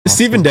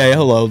Stephen Day,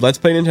 hello. Let's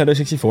play Nintendo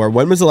 64.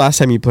 When was the last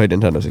time you played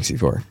Nintendo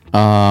 64?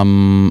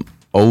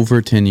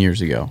 Over 10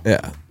 years ago.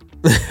 Yeah.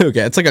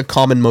 Okay, it's like a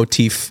common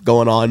motif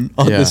going on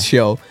this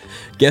show.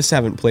 Guests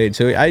haven't played,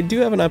 so I do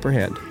have an upper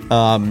hand.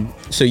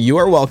 So you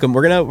are welcome.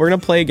 We're gonna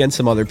play against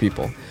some other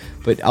people,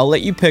 but I'll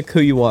let you pick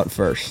who you want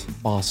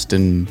first.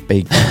 Boston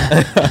Baked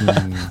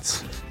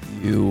Beans.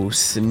 You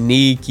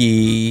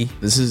sneaky.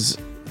 This is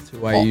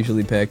who I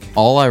usually pick.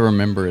 All I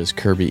remember is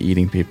Kirby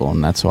eating people,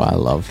 and that's what I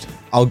loved.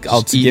 I'll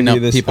give you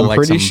this. People I'm like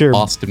pretty some sure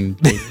Boston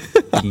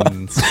Baked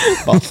Beans.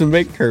 Boston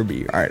Baked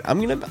Kirby. All right, I'm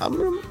gonna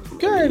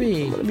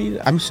Kirby.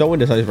 I'm so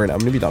indecisive right now. I'm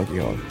gonna be Donkey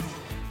Kong.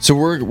 So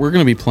we're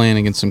gonna be playing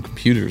against some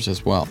computers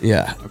as well.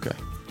 Yeah. Okay.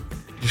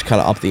 Just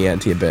kind of up the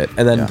ante a bit.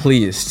 And then Yeah.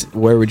 please,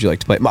 where would you like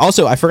to play?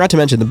 Also, I forgot to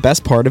mention, the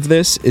best part of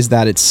this is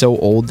that it's so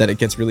old that it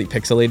gets really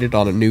pixelated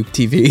on a new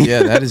TV.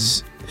 Yeah,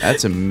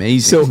 that's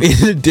amazing. So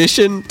in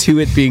addition to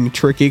it being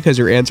tricky because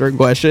you're answering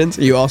questions,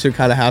 you also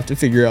kind of have to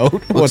figure out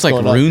looks what's like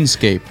going on.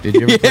 RuneScape. Did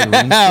you ever play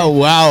RuneScape? Yeah,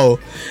 wow.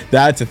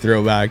 That's a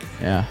throwback.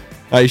 Yeah.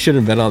 I should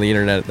have been on the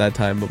internet at that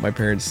time, but my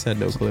parents had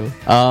no clue.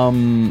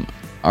 All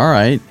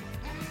right.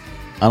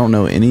 I don't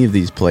know any of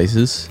these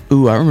places.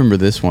 Ooh, I remember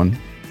this one.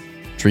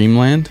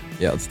 Dreamland.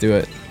 Yeah, let's do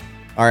it.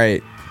 All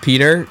right,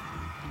 Peter.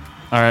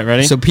 All right,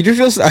 ready? So Peter's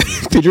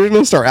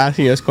gonna start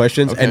asking us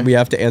questions, Okay. and we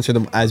have to answer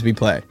them as we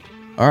play.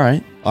 All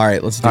right. All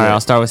right, let's do All right, it.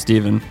 I'll start with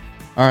Steven.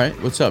 All right.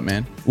 What's up,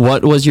 man?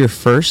 What was your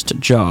first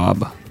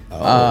job?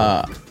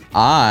 How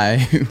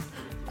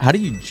do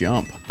you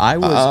jump? I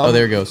was.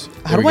 there it goes.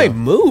 How There do we I go.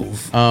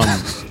 move?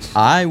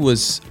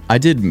 I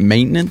did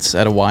maintenance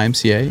at a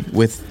YMCA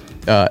with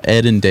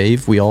Ed and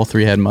Dave. We all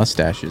three had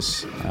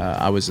mustaches.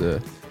 I was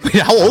a. Wait,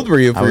 how old were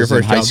you for I your was in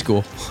first high job?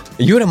 school.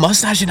 You had a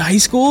mustache in high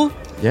school?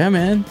 Yeah,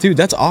 man. Dude,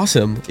 that's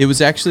awesome. It was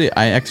actually,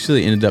 I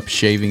actually ended up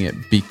shaving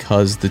it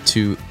because the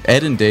two,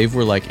 Ed and Dave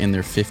were like in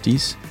their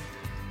 50s.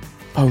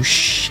 Oh,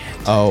 shit.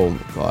 Oh,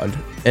 God.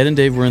 Ed and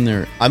Dave were in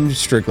their, I'm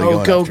strictly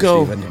going go, after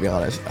go. Steven, to be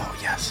honest. Oh,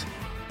 yes.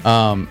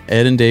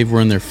 Ed and Dave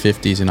were in their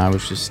 50s, and I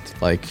was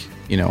just like,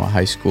 you know, a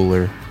high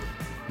schooler.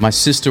 My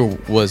sister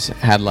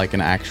had like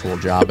an actual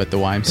job at the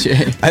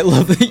YMCA. I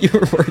love that you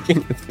were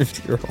working with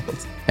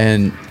 50-year-olds.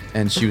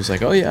 And she was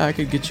like, oh yeah, I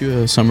could get you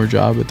a summer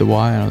job at the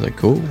Y. And I was like,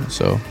 cool.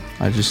 So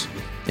I just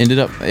ended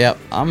up, yeah,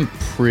 I'm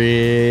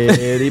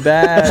pretty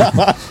bad.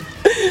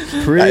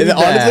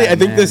 Honestly, I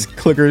think this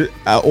clicker,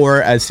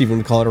 or as Steven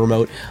would call it, a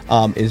remote,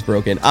 is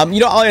broken.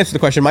 I'll answer the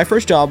question. My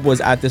first job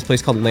was at this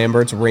place called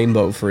Lambert's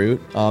Rainbow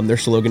Fruit. Their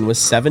slogan was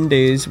 7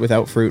 days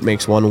without fruit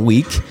makes 1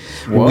 week.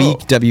 Whoa. Week,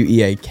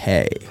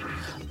 W-E-A-K.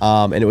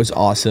 And it was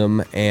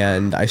awesome.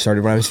 And I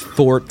started when I was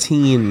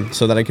 14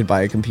 so that I could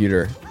buy a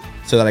computer,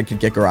 so that I could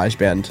get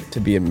GarageBand to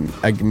be a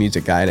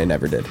music guy, and I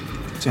never did.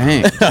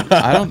 Dang.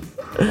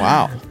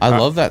 Wow. I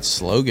love that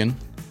slogan.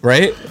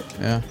 Right?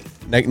 Yeah.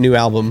 New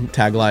album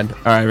tagline.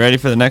 All right, ready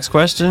for the next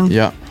question?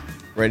 Yeah.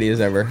 Ready as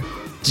ever.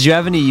 Did you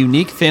have any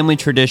unique family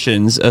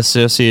traditions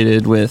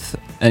associated with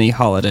any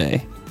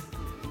holiday?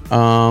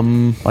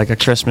 Like a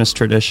Christmas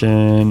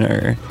tradition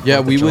or Yeah, 4th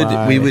of we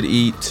July? would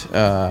eat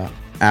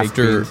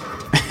after.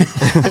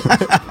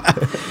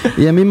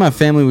 Yeah, me and my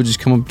family would just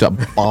come up to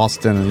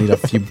Boston and eat a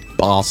few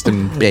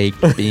Boston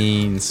baked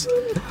beans.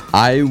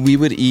 We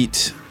would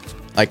eat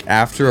like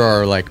after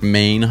our like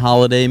main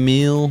holiday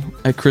meal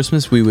at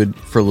Christmas.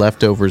 For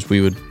leftovers we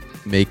would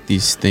make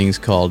these things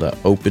called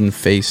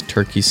open-faced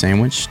turkey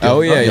sandwich. Oh,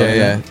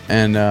 yeah.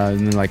 And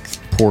then like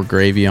pour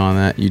gravy on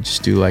that. You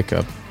just do like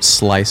a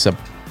slice of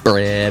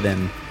bread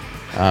and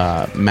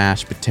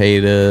mashed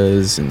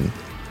potatoes and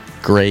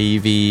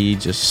gravy,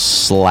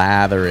 just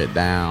slather it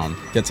down.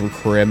 Get some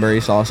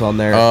cranberry sauce on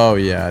there. Oh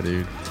yeah,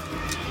 dude.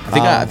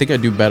 I think I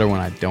do better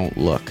when I don't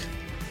look.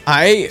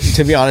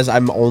 To be honest,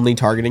 I'm only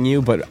targeting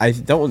you, but I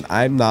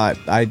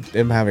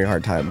am having a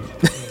hard time.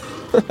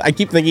 I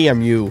keep thinking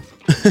I'm you.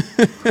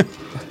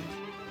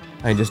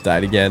 I just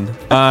died again.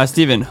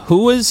 Steven,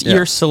 who was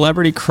your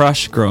celebrity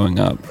crush growing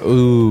up?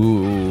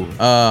 Ooh.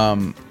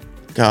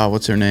 God,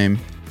 what's her name?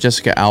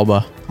 Jessica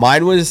Alba.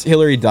 Mine was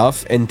Hillary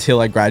Duff until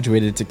I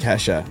graduated to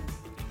Kesha.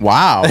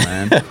 Wow,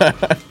 man.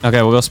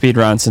 Okay, we'll go speed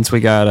round since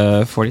we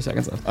got 40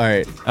 seconds left. All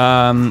right.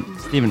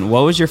 Steven,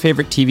 what was your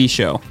favorite TV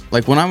show?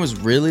 Like when I was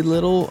really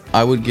little,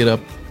 I would get up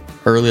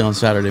early on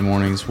Saturday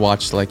mornings,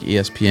 watch like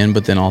ESPN,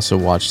 but then also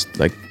watch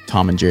like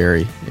Tom and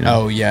Jerry. You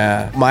know? Oh,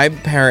 yeah. My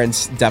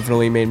parents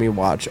definitely made me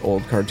watch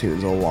old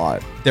cartoons a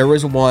lot. There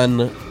was one,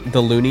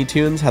 the Looney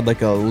Tunes had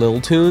like a Lil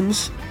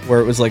Tunes,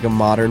 where it was like a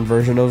modern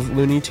version of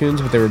Looney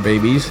Tunes, but they were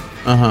babies.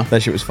 Uh-huh.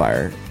 That shit was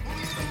fire.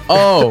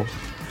 Oh,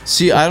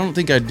 see, I don't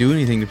think I do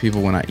anything to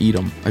people when I eat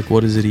them. Like,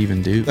 what does it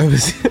even do?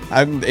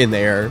 I'm in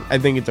there. I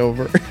think it's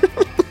over.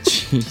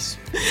 Jeez.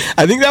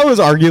 I think that was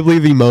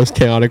arguably the most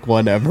chaotic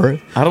one ever.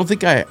 I don't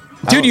think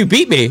Dude, you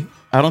beat me.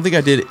 I don't think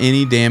I did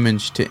any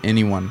damage to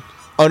anyone.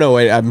 Oh, no,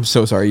 wait. I'm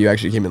so sorry. You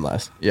actually came in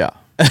last. Yeah.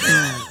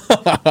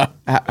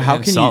 How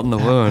can Salt in the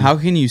wound. How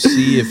can you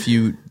see if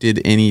you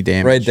did any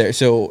damage? Right there.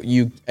 So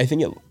I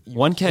think it.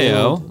 1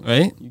 KO,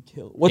 right? You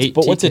kill. What's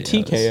a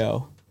TKOs.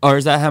 TKO? Or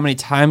is that how many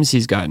times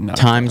he's gotten knocked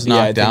Times Yeah, I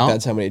knocked think out.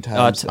 that's how many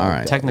times. All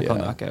right. Technical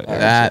Yeah. knockout. All right.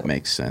 That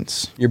makes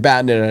sense. You're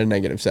batting it at a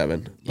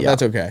 -7. But Yeah.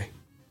 that's okay.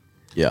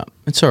 Yeah,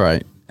 it's all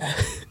right.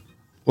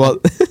 Well,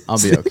 I'll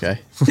be okay.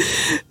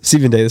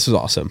 Stephen Day, this was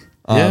awesome.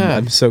 Yeah.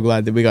 I'm so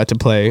glad that we got to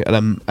play,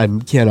 and I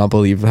cannot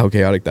believe how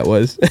chaotic that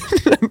was.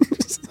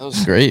 That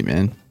was great,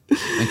 man.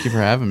 Thank you for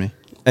having me.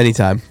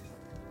 Anytime.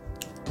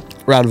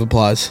 Round of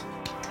applause.